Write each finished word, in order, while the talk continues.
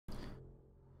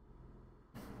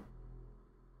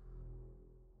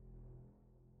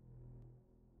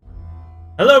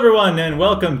Hello everyone, and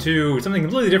welcome to something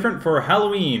completely different for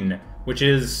Halloween, which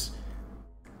is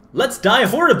Let's Die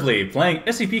Horribly, playing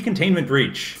SCP Containment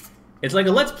Breach. It's like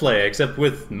a Let's Play, except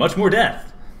with much more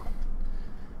death.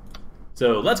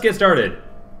 So let's get started.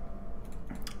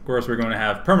 Of course, we're going to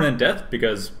have permanent death,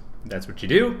 because that's what you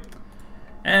do.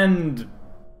 And,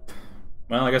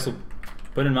 well, I guess I'll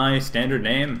put in my standard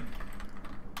name.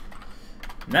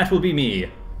 And that will be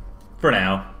me. For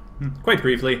now. Quite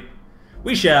briefly.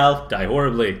 We shall die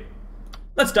horribly.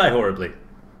 Let's die horribly.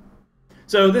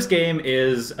 So this game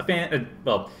is it's an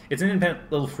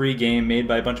independent little free game made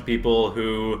by a bunch of people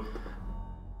who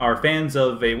are fans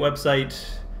of a website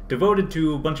devoted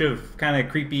to a bunch of kind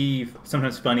of creepy,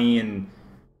 sometimes funny, and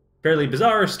fairly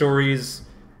bizarre stories.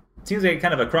 It seems like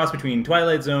kind of a cross between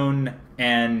Twilight Zone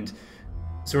and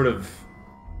sort of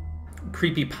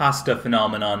creepypasta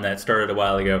phenomenon that started a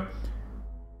while ago.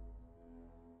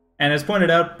 And as pointed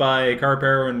out by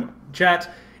Carpero in chat,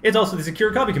 it's also the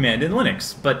secure copy command in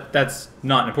Linux, but that's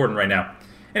not important right now.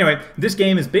 Anyway, this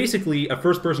game is basically a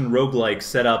first-person roguelike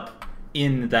set up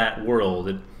in that world.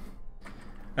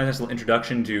 A nice little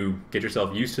introduction to get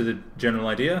yourself used to the general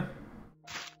idea.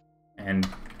 And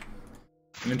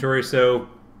inventory, so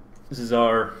this is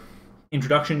our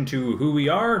introduction to who we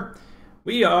are.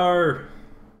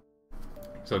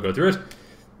 So I'll go through it.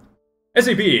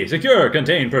 SCP, Secure,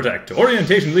 Contain, Protect.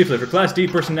 Orientation leaflet for Class D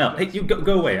personnel. Hey, you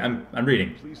go away. I'm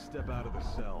reading. Please step out of the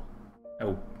cell.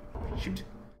 Oh, shoot.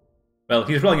 Well,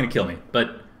 he's probably going to kill me,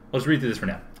 but I'll just read through this for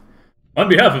now. On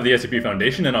behalf of the SCP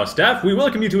Foundation and our staff, we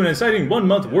welcome you to an exciting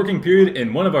one-month working period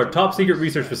in one of our top-secret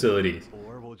research facilities.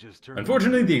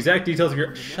 Unfortunately, the exact details of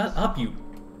your... Shut up, you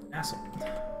asshole.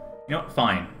 You know what?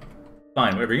 Fine.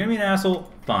 Fine. Whatever. You're going to be an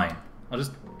asshole? Fine. I'll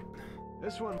just...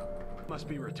 This one must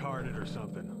be retarded or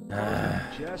something.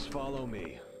 Just follow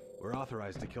me. We're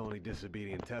authorized to kill any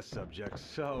disobedient test subjects,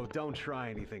 so don't try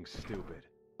anything stupid.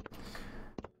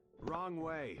 Wrong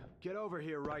way. Get over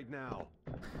here right now.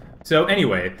 So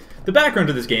anyway, the background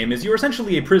to this game is you're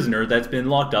essentially a prisoner that's been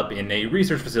locked up in a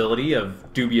research facility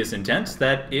of dubious intent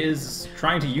that is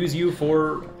trying to use you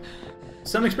for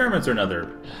some experiments or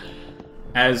another.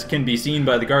 As can be seen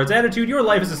by the guard's attitude, your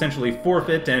life is essentially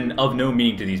forfeit and of no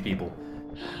meaning to these people.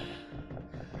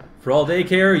 For all they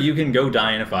care, you can go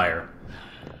die in a fire.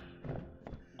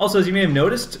 Also, as you may have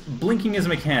noticed, blinking is a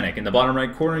mechanic. In the bottom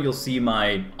right corner, you'll see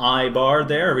my I bar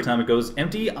there. Every time it goes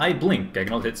empty, I blink. I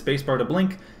can also hit spacebar to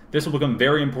blink. This will become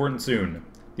very important soon.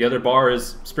 The other bar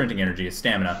is sprinting energy, is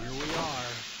stamina. Here we are.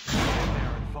 Stand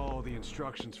there and follow the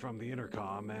instructions from the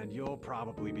intercom, and you'll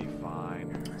probably be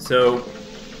fine. So,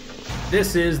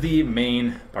 this is the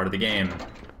main part of the game.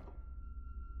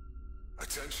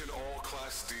 Attention all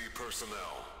Class D personnel.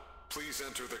 Please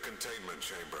enter the containment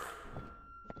chamber.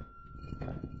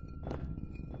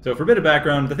 So for a bit of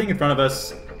background, the thing in front of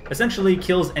us essentially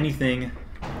kills anything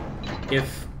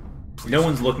if no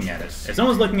one's looking at it. If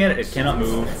someone's looking at it, it cannot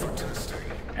move,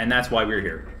 and that's why we're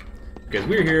here. Because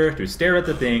we're here to stare at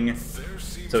the thing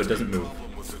so it doesn't move.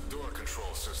 With the door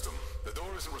control system. The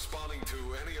door isn't responding to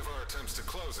any of our attempts to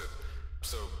close it.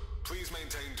 So please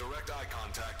maintain direct eye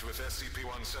contact with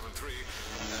SCP-173.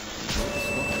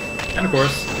 And of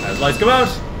course, as lights go out,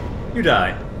 you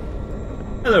die.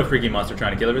 Hello, freaky monster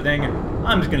trying to kill everything.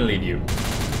 I'm just gonna leave you.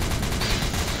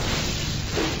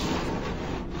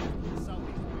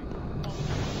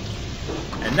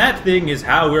 And that thing is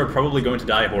how we're probably going to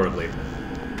die horribly.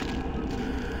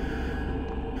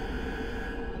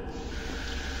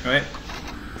 Alright.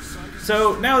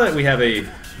 So, now that we have a...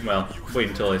 well, wait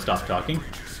until I stop talking.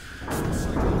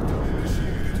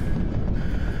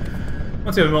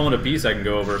 Once I have a moment of peace, I can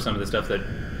go over some of the stuff that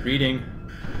reading.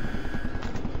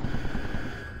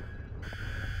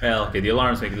 Well, okay, the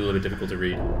alarms make it a little bit difficult to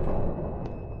read.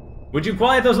 Would you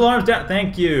quiet those alarms down?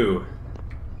 Thank you!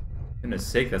 Goodness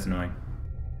sake, that's annoying.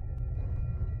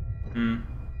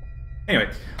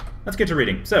 Anyway, let's get to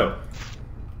reading. So,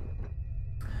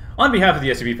 on behalf of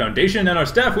the SCP Foundation and our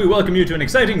staff, we welcome you to an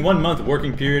exciting one-month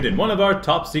working period in one of our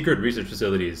top-secret research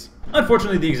facilities.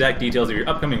 Unfortunately, the exact details of your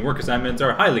upcoming work assignments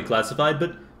are highly classified,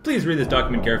 but please read this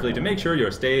document carefully to make sure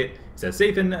your stay is as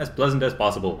safe and as pleasant as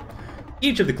possible.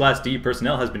 Each of the Class D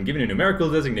personnel has been given a numerical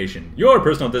designation. Your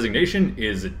personal designation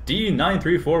is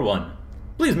D9341.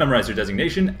 Please memorize your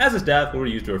designation, as the staff will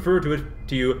use to refer to it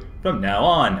to you from now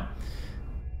on.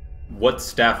 What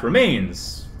staff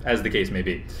remains, as the case may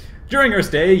be. During your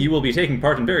stay, you will be taking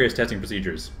part in various testing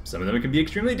procedures. Some of them can be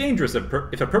extremely dangerous if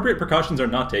appropriate precautions are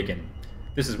not taken.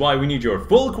 This is why we need your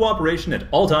full cooperation at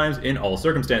all times in all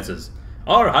circumstances.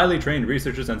 Our highly trained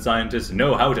researchers and scientists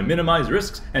know how to minimize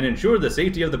risks and ensure the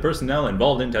safety of the personnel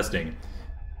involved in testing.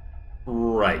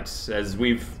 Right, as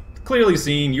we've clearly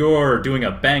seen you're doing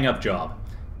a bang-up job.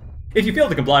 If you fail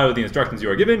to comply with the instructions you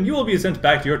are given, you will be sent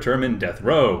back to your term in death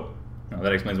row. Now,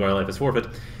 that explains why your life is forfeit.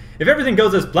 If everything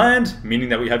goes as planned, meaning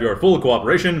that we have your full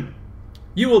cooperation,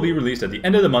 you will be released at the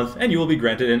end of the month and you will be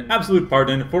granted an absolute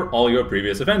pardon for all your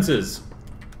previous offenses.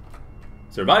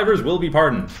 Survivors will be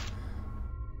pardoned.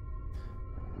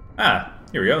 Ah,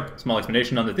 here we go. Small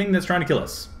explanation on the thing that's trying to kill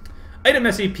us. Item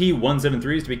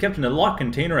SCP-173 is to be kept in a locked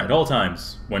container at all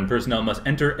times. When personnel must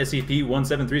enter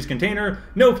SCP-173's container,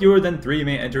 no fewer than 3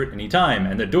 may enter at any time,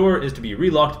 and the door is to be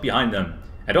relocked behind them.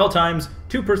 At all times,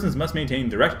 2 persons must maintain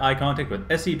direct eye contact with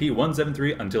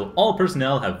SCP-173 until all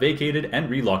personnel have vacated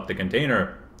and relocked the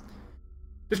container.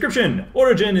 Description: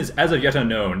 Origin is as of yet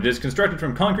unknown. It is constructed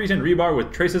from concrete and rebar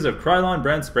with traces of Krylon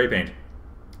brand spray paint.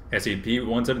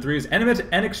 SCP-173 is animate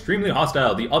and extremely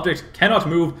hostile. The object cannot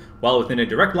move while within a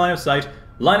direct line of sight.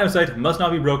 Line of sight must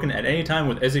not be broken at any time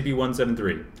with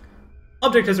SCP-173.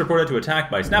 Object is reported to attack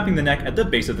by snapping the neck at the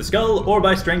base of the skull or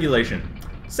by strangulation.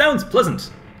 Sounds pleasant.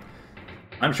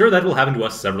 I'm sure that will happen to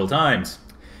us several times.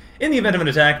 In the event of an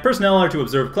attack, personnel are to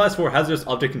observe Class 4 hazardous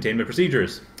object containment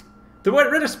procedures. The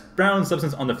reddish-brown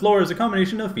substance on the floor is a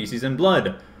combination of feces and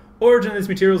blood. Origin of these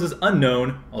materials is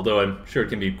unknown, although I'm sure it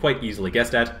can be quite easily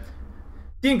guessed at.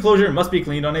 The enclosure must be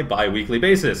cleaned on a bi-weekly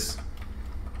basis.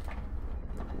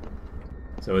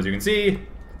 So as you can see,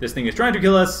 this thing is trying to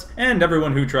kill us, and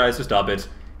everyone who tries to stop it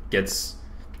gets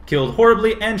killed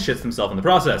horribly and shits themselves in the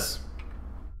process.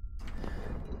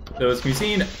 So as can be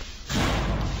seen,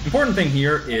 important thing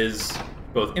here is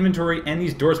both inventory and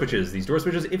these door switches. These door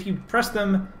switches, if you press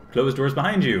them, close doors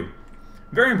behind you.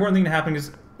 Very important thing to happen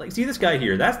is, like, see this guy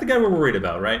here? That's the guy we're worried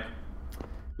about, right?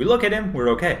 We look at him, we're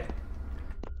okay.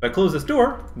 If I close this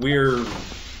door, we're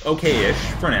okay-ish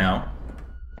for now.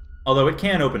 Although it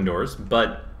can open doors,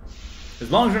 but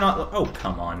as long as you're not... Oh,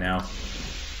 come on now.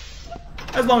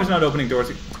 As long as you're not opening doors...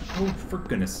 Oh, for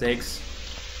goodness sakes.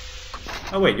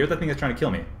 Oh wait, you're the thing that's trying to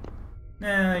kill me.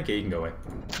 Nah, okay, you can go away.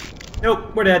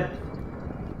 Nope, we're dead.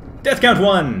 Death count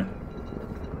 1!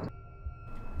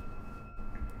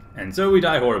 And so we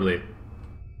die horribly.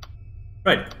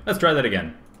 Right, let's try that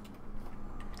again.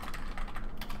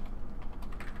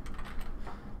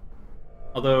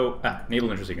 Although,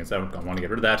 enable intrusive sequence, I don't want to get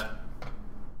rid of that.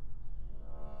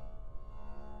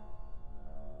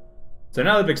 So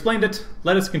now that I've explained it,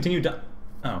 let us continue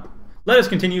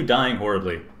dying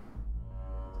horribly.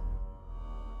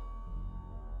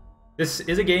 This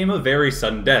is a game of very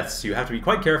sudden deaths. You have to be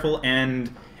quite careful,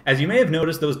 and as you may have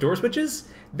noticed, those door switches,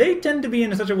 they tend to be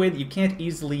in such a way that you can't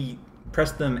easily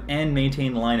press them and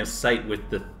maintain line of sight with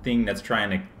the thing that's trying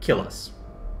to kill us.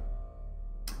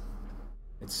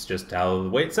 It's just how the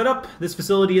way it's set up. This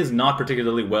facility is not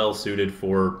particularly well suited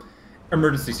for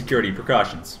emergency security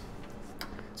precautions.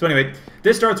 So anyway,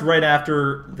 this starts right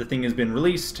after the thing has been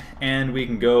released, and we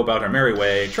can go about our merry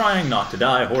way, trying not to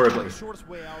die horribly. Shortest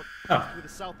way out through the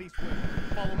southeast wing.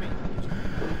 Follow me.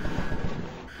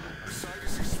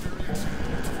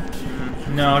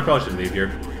 No, I probably should leave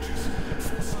here.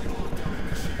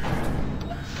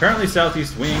 Apparently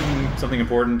southeast wing, something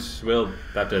important. We'll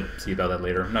have to see about that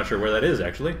later. I'm not sure where that is,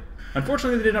 actually.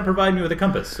 Unfortunately, they did not provide me with a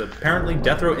compass. Apparently,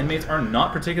 death row inmates are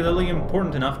not particularly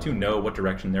important enough to know what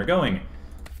direction they're going.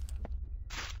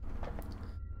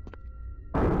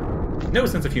 No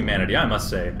sense of humanity, I must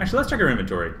say. Actually, let's check our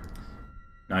inventory.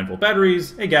 9-volt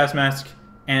batteries, a gas mask,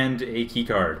 and a key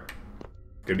card.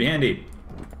 Could be handy.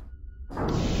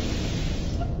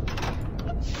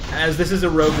 As this is a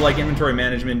roguelike, inventory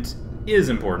management is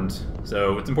important.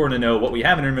 So it's important to know what we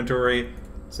have in our inventory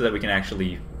so that we can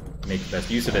actually make the best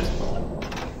use of it.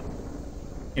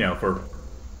 You know,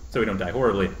 so we don't die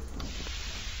horribly.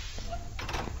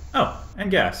 Oh, and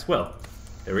gas. Well,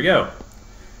 there we go.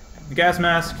 The gas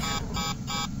mask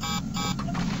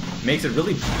makes it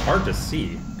really hard to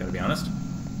see, gotta be honest.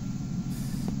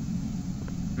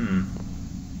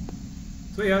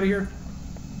 Is the way out of here?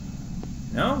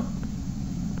 No?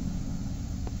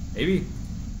 Maybe?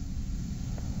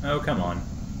 Oh, come on.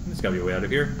 There's gotta be a way out of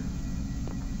here.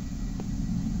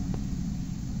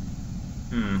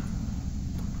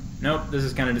 Nope, this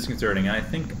is kind of disconcerting. I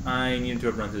think I needed to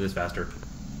have run through this faster.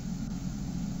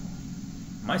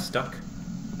 Am I stuck?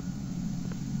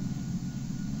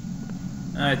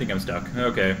 I think I'm stuck.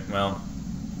 Okay, well,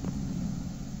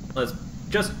 let's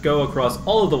just go across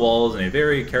all of the walls in a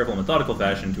very careful, methodical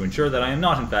fashion to ensure that I am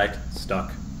not, in fact,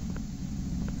 stuck.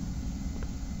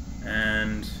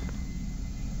 And...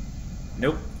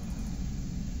 nope.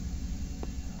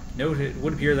 Note, it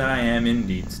would appear that I am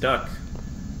indeed stuck.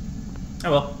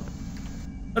 Oh well.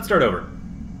 Let's start over.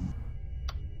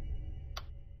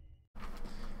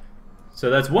 So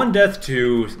that's one death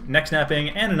to neck snapping,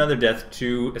 and another death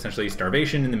to essentially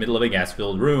starvation in the middle of a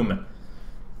gas-filled room.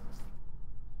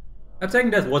 That second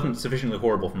death wasn't sufficiently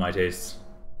horrible for my tastes.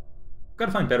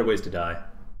 Gotta find better ways to die.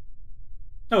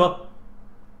 Oh well.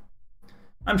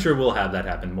 I'm sure we'll have that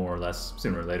happen more or less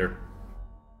sooner or later.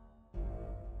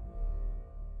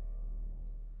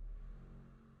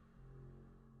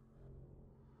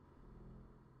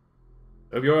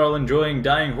 Hope you're all enjoying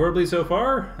dying horribly so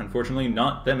far. Unfortunately,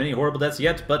 not that many horrible deaths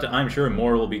yet, but I'm sure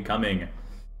more will be coming.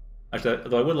 Actually,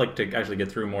 though I would like to actually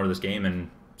get through more of this game and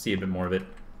see a bit more of it.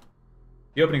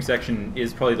 The opening section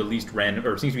is probably the least random,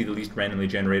 or seems to be the least randomly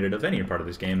generated of any part of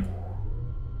this game.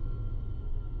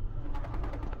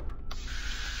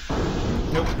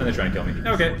 Nope, then they're trying to kill me.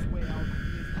 Okay.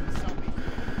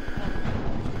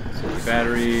 So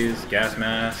batteries, gas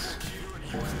mask.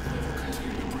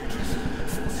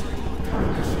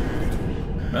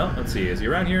 Well, let's see. Is he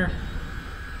around here?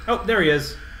 Oh, there he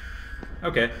is.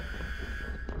 Okay.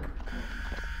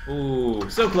 Ooh,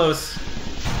 so close.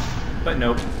 But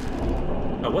nope.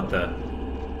 Oh, what the?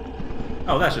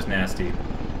 Oh, that's just nasty.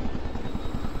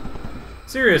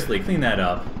 Seriously, clean that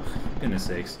up. Goodness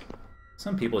sakes.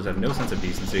 Some people just have no sense of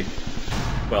decency.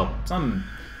 Well, some...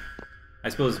 I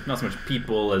suppose not so much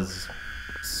people as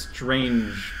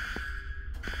strange,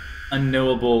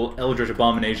 unknowable, eldritch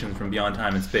abominations from beyond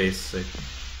time and space.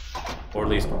 Or at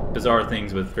least bizarre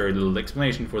things with very little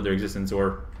explanation for their existence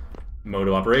or mode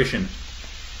of operation.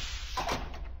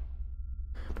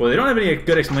 What they don't have any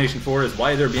good explanation for is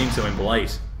why they're being so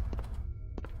impolite.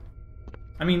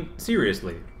 I mean,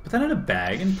 seriously. Put that in a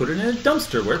bag and put it in a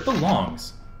dumpster where it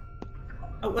belongs.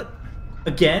 Oh, what?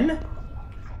 Again?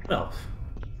 Well,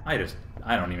 I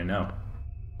don't even know.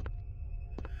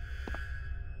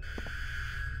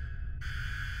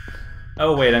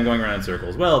 Oh wait, I'm going around in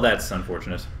circles. Well, that's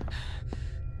unfortunate.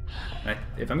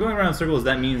 If I'm going around in circles,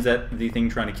 that means that the thing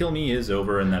trying to kill me is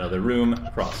over in that other room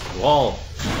across the wall.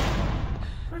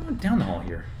 I went down the hall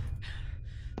here.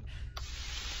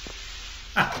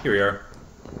 Ah, here we are.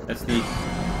 That's the...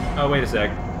 Oh, wait a sec.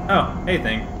 Oh, hey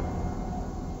thing.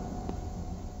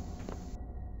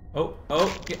 Oh,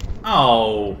 yeah.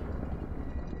 Oh.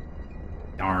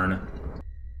 Darn.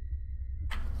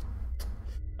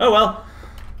 Oh well.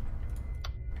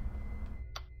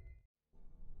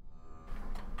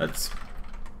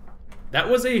 That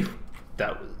was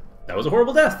a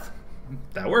horrible death.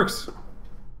 That works.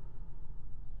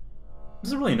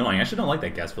 This is really annoying. I actually don't like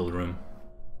that gas-filled room.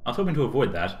 I was hoping to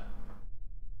avoid that.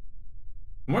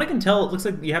 From what I can tell, it looks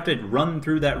like you have to run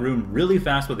through that room really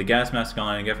fast with the gas mask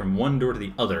on and get from one door to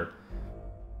the other.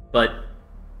 But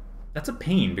that's a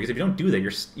pain, because if you don't do that,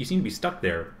 you seem to be stuck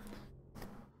there.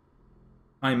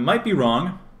 I might be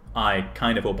wrong. I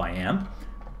kind of hope I am.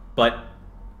 But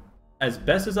as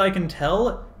best as I can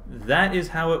tell, that is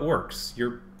how it works.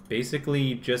 You're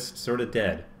basically just sort of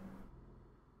dead.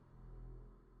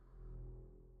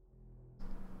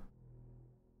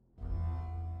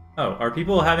 Oh, are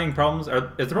people having problems? Is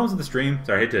there problems with the stream?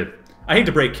 Sorry, I hate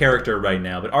to break character right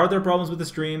now, but are there problems with the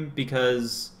stream?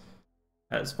 Because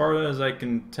as far as I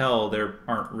can tell, there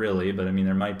aren't really, but I mean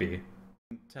there might be.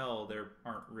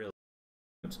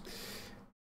 Oops.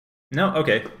 No,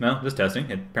 okay. Well, just testing.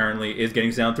 It apparently is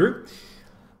getting sound through.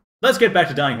 Let's get back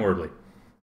to dying horribly.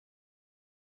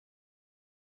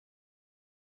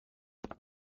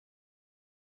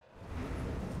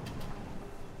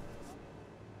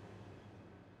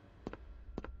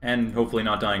 And hopefully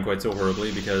not dying quite so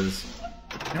horribly, because...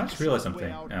 You know, I just realized something.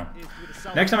 No.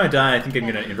 Next time I die, I think I'm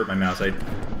going to invert my mouse. I'm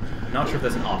not sure if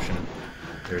that's an option.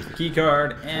 There's the key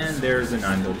card, and there's the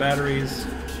 9-volt batteries.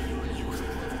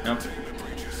 Nope.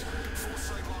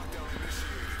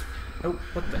 Oh,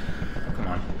 what the... Oh, come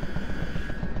on.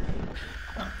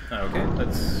 Oh, okay,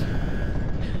 let's...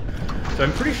 So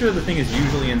I'm pretty sure the thing is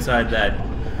usually inside that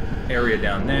area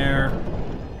down there.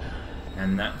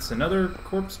 And that's another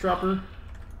corpse dropper.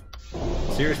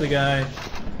 Seriously, guy.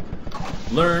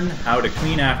 Learn how to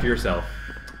clean after yourself.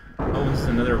 Oh, this is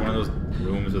another one of those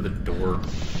rooms with a door.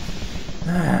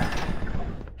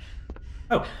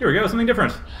 Oh, here we go, something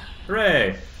different.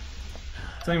 Hooray!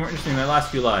 Something more interesting than my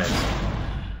last few lives.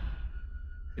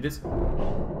 It is...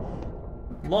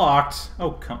 locked.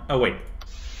 Oh, oh, wait.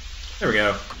 There we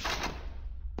go.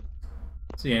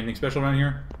 See anything special around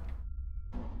here?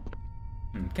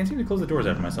 Can't seem to close the doors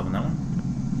after myself on that one.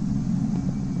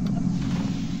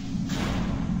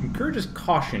 Encourages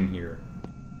caution here.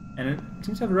 And it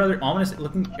seems to have a rather ominous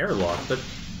looking airlock, but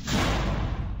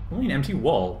only an empty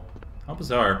wall. How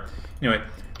bizarre. Anyway,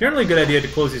 generally a good idea to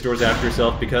close these doors after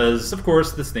yourself because, of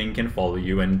course, this thing can follow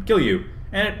you and kill you.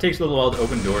 And it takes a little while to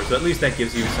open doors, so at least that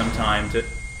gives you some time to...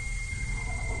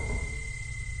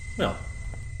 Well,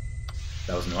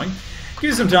 that was annoying. Gives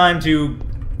you some time to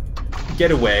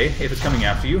get away if it's coming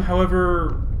after you.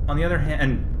 However, on the other hand,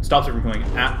 and stops it from coming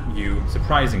at you,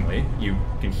 surprisingly. You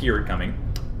can hear it coming.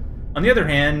 On the other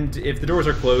hand, if the doors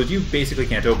are closed, you basically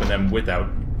can't open them without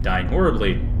dying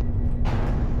horribly.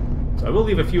 So I will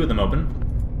leave a few of them open,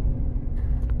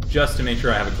 just to make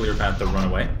sure I have a clear path to run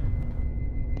away.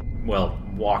 Well,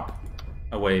 walk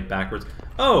away backwards.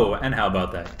 Oh, and how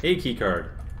about that? A key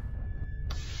card.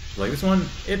 Like this one,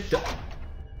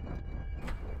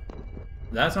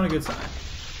 that's not a good sign.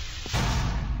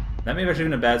 That may have actually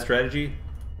been a bad strategy.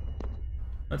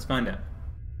 Let's find out.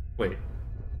 Wait.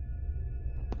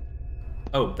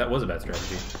 Oh, that was a bad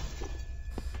strategy.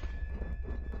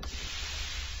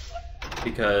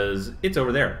 Because it's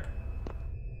over there.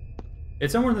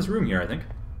 It's somewhere in this room here, I think.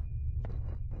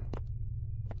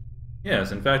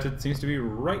 Yes, in fact, it seems to be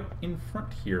right in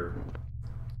front here.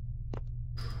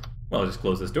 Well, I'll just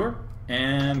close this door,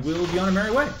 and we'll be on our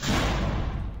merry way.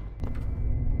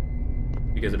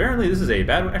 Because apparently this is a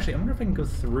bad one. Actually, I wonder if I can go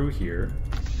through here.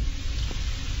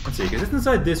 Let's see, because it's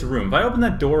inside this room. If I open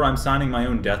that door, I'm signing my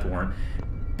own death warrant.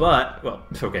 But, well,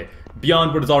 okay.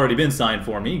 Beyond what has already been signed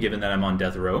for me, given that I'm on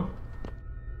death row.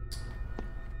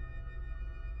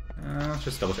 Let's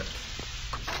just double check.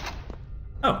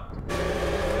 Oh.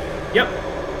 Yep.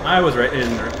 I was right. It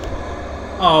isn't right.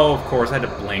 Oh, of course, I had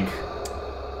to blink.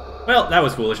 Well, that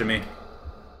was foolish of me.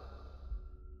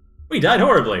 We died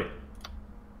horribly.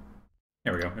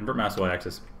 There we go. Invert mouse to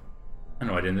y-axis. I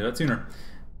know I didn't do that sooner.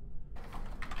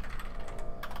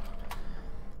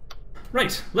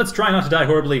 Right, let's try not to die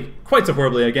horribly, quite so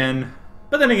horribly again.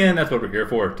 But then again, that's what we're here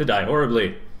for, to die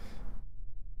horribly.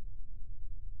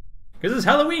 Because it's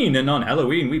Halloween, and on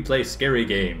Halloween we play scary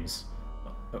games.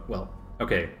 Well,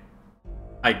 okay.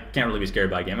 I can't really be scared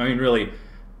by a game. I mean, really,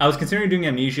 I was considering doing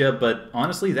Amnesia, but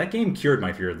honestly, that game cured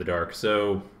my fear of the dark,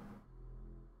 so...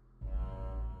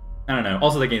 I don't know.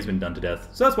 Also, that game's been done to death.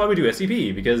 So that's why we do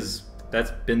SCP, because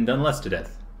that's been done less to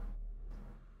death.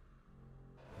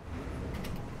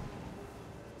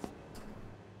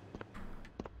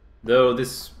 Though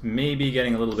this may be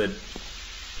getting a little bit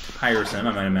tiresome,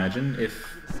 I might imagine. If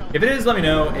it is, let me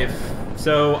know. If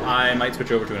so, I might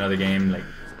switch over to another game, like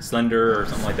Slender or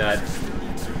something like that.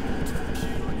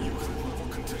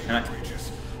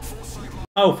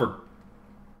 Oh, for...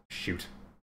 shoot.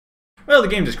 Well, the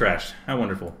game just crashed. How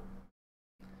wonderful.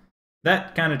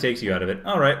 That kind of takes you out of it.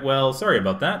 Alright, well, sorry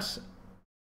about that.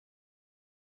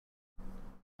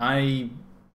 Well,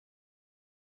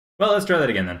 let's try that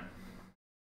again then.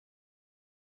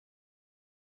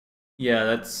 Yeah,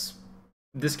 that's...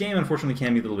 This game, unfortunately,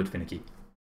 can be a little bit finicky.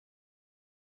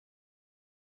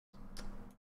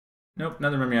 Nope,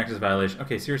 another memory access violation.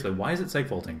 Okay, seriously, why is it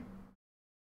segfaulting?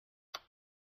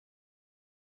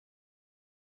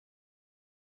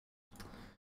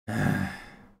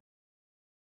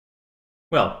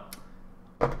 Well.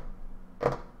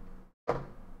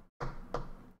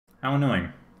 How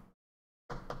annoying.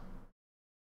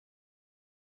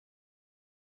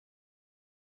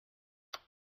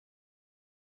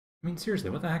 I mean, seriously,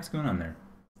 what the heck's going on there?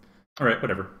 Alright,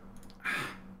 whatever.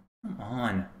 Come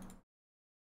on.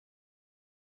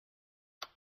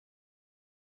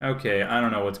 Okay, I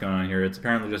don't know what's going on here. It's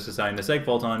apparently just deciding to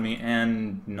segfault on me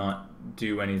and not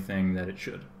do anything that it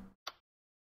should.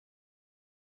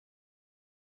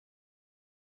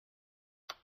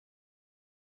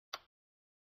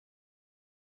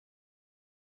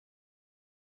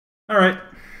 Alright.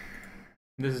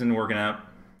 This isn't working out.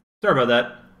 Sorry about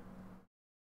that.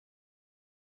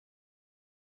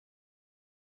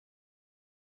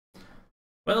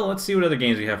 Well, let's see what other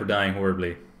games we have for dying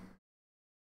horribly.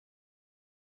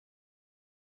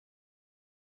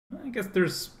 I guess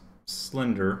there's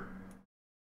Slender.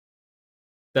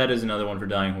 That is another one for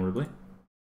dying horribly.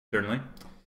 Certainly.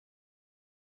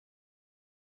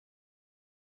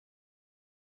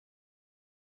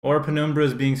 Or Penumbra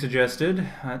is being suggested.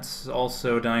 That's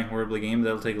also a dying horribly game.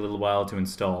 That'll take a little while to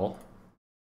install.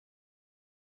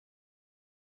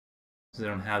 So I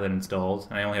don't have that installed.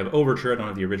 I only have Overture, I don't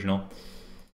have the original.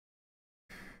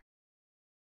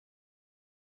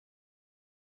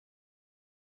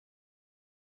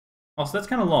 Also, that's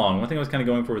kind of long. One thing I was kind of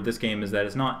going for with this game is that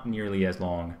it's not nearly as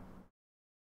long.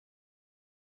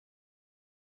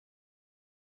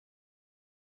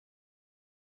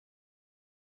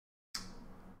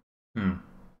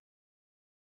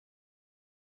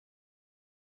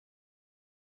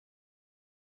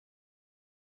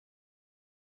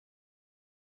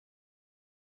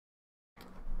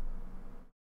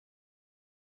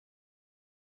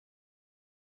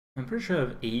 I'm pretty sure I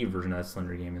have a version of that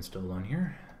Slender game installed on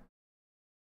here.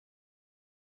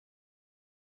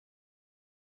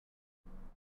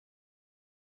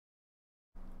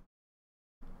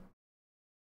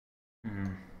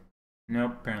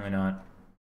 Nope, apparently not.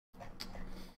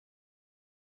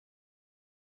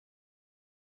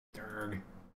 Durg.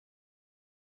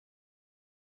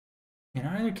 In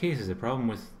either case, is a problem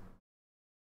with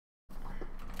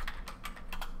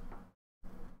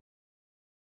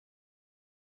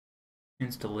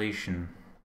installation.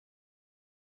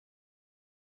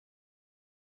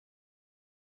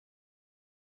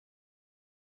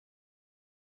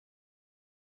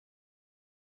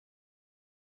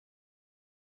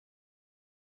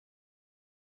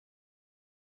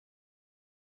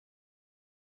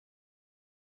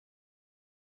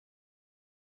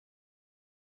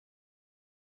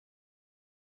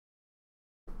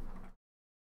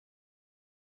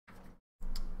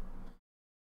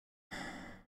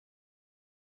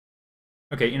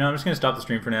 Okay, you know, I'm just going to stop the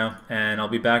stream for now, and I'll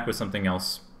be back with something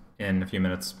else in a few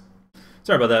minutes.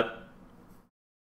 Sorry about that.